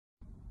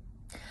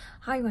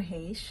Hi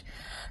Mahesh,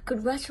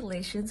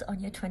 congratulations on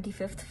your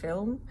 25th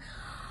film.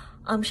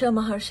 I'm sure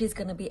Maharshi is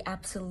going to be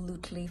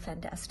absolutely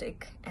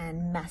fantastic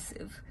and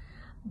massive.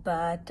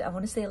 But I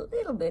want to say a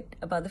little bit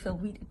about the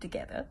film we did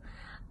together.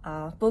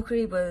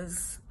 Pokeri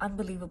was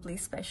unbelievably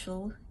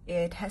special.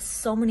 It has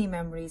so many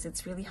memories.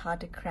 It's really hard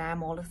to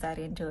cram all of that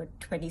into a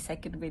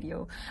 20-second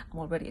video. I'm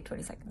already at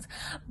 20 seconds.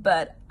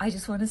 But I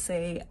just want to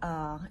say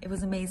it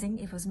was amazing.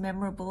 It was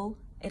memorable.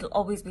 It'll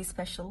always be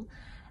special.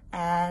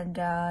 And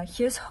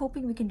here's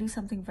hoping we can do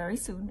something very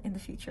soon in the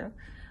future.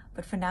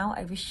 But for now,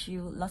 I wish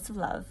you lots of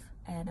love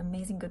and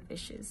amazing good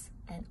wishes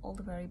and all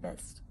the very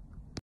best.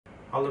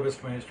 All the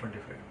best, Mahesh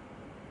 25.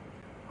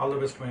 All the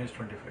best, Mahesh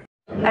 25.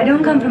 I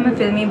don't come from a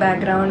filmy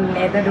background,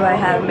 neither do I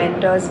have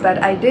mentors,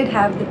 but I did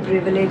have the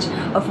privilege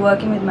of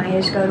working with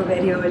Maheshbabu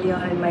very early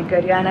on in my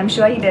career, and I'm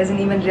sure he doesn't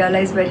even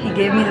realize, but he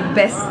gave me the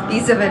best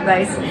piece of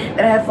advice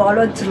that I have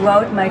followed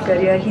throughout my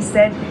career. He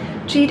said,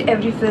 treat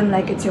every film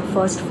like it's your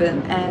first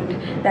film, and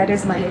that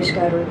is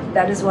Maheshbabu.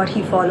 That is what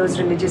he follows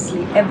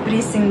religiously.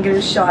 Every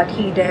single shot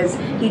he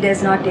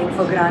does not take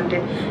for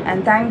granted.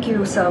 And thank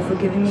you, sir, for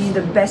giving me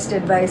the best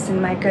advice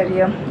in my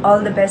career. All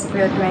the best for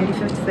your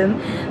 25th film.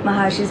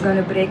 Maharshi is going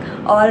to break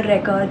all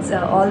records.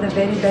 All the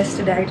very best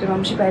to director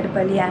Maharshi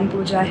and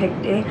Pooja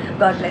Hegde.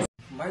 God bless.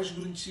 Mahesh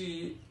గురించి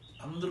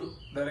అందరూ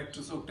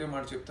directors ఒకటే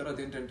మాట చెప్తారు,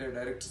 అదేంటంటే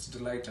directors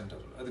delight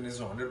అంటారు. అది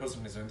నిజం,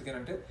 100% నిజం.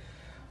 ఎందుకంటే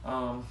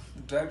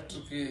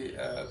డైరెక్టర్కి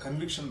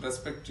కన్విక్షన్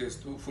రెస్పెక్ట్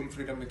చేస్తూ ఫుల్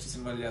ఫ్రీడమ్ ఇచ్చి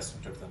సినిమాలు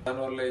చేస్తుంటాడు.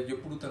 దానివల్ల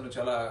ఎప్పుడు తను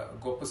చాలా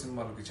గొప్ప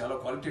సినిమాలకి, చాలా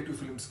క్వాలిటేటివ్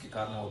ఫిల్మ్స్కి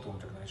కారణం అవుతూ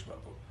ఉంటాడు మహేష్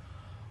బాబు.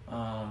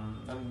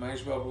 అండ్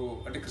మహేష్ బాబు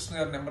అంటే కృష్ణ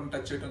గారి నెంబర్ని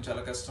టచ్ చేయడం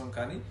చాలా కష్టం,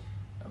 కానీ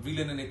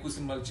వీళ్ళని ఎక్కువ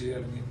సినిమాలు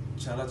చేయాలని,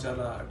 చాలా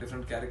చాలా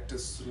డిఫరెంట్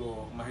క్యారెక్టర్స్లో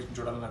మహేష్ని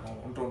చూడాలని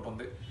నాకు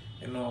ఉంటుంది.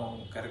 ఎన్నో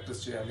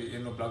క్యారెక్టర్స్ చేయాలి,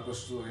 ఎన్నో బ్లాక్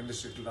బస్టర్స్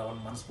ఇండస్ట్రీకి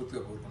రావాలని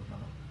మనస్ఫూర్తిగా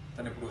కోరుకుంటున్నాను.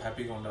 తను ఇప్పుడు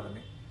హ్యాపీగా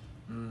ఉండాలని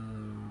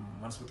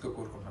మనస్ఫూర్తిగా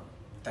కోరుకుంటున్నాను.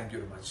 Thank you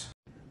very much.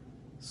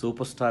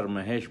 Super star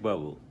Mahesh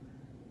Babu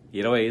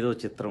 25వ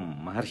చిత్రం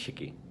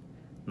మహర్షికి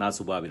నా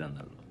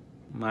శుభాభినందనలు.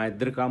 మా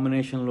ఇద్దరి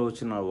కాంబినేషన్లో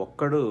వచ్చిన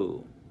ఒక్కడు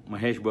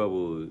మహేష్ బాబు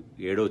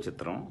 7వ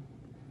చిత్రం.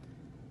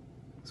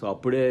 సో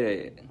అప్పుడే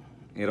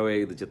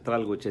 25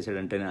 చిత్రాలకు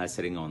వచ్చేసాడంటేనే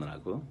ఆశ్చర్యంగా ఉంది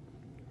నాకు.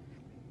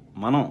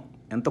 మనం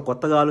ఎంత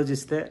కొత్తగా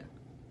ఆలోచిస్తే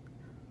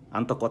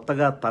అంత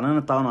కొత్తగా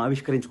తనను తాను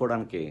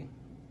ఆవిష్కరించుకోవడానికి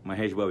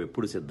మహేష్ బాబు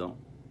ఎప్పుడు సిద్ధం.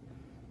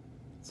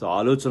 సో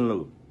ఆలోచనలు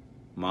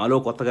మాలో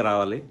కొత్తగా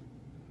రావాలి,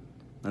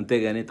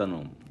 అంతేగాని తను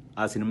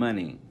ఆ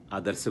సినిమాని, ఆ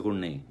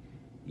దర్శకుడిని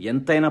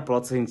ఎంతైనా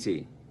ప్రోత్సహించి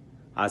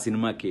ఆ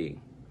సినిమాకి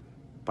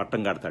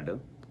పట్టం కడతాడు.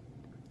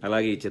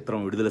 అలాగే ఈ చిత్రం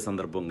విడుదల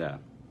సందర్భంగా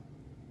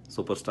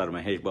సూపర్ స్టార్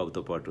మహేష్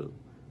బాబుతో పాటు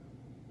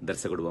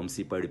దర్శకుడు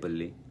వంశీ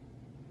పాడిపల్లి,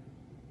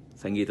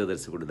 సంగీత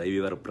దర్శకుడు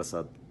దైవీవర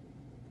ప్రసాద్,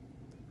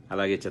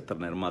 అలాగే చిత్ర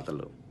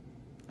నిర్మాతలు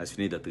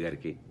అశ్విని దత్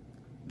గారికి,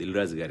 దిల్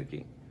రాజు గారికి,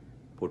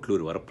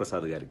 పొట్లూరు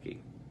వరప్రసాద్ గారికి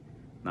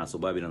నా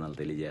శుభాభినందనలు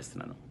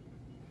తెలియజేస్తున్నాను.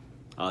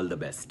 All the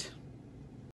best.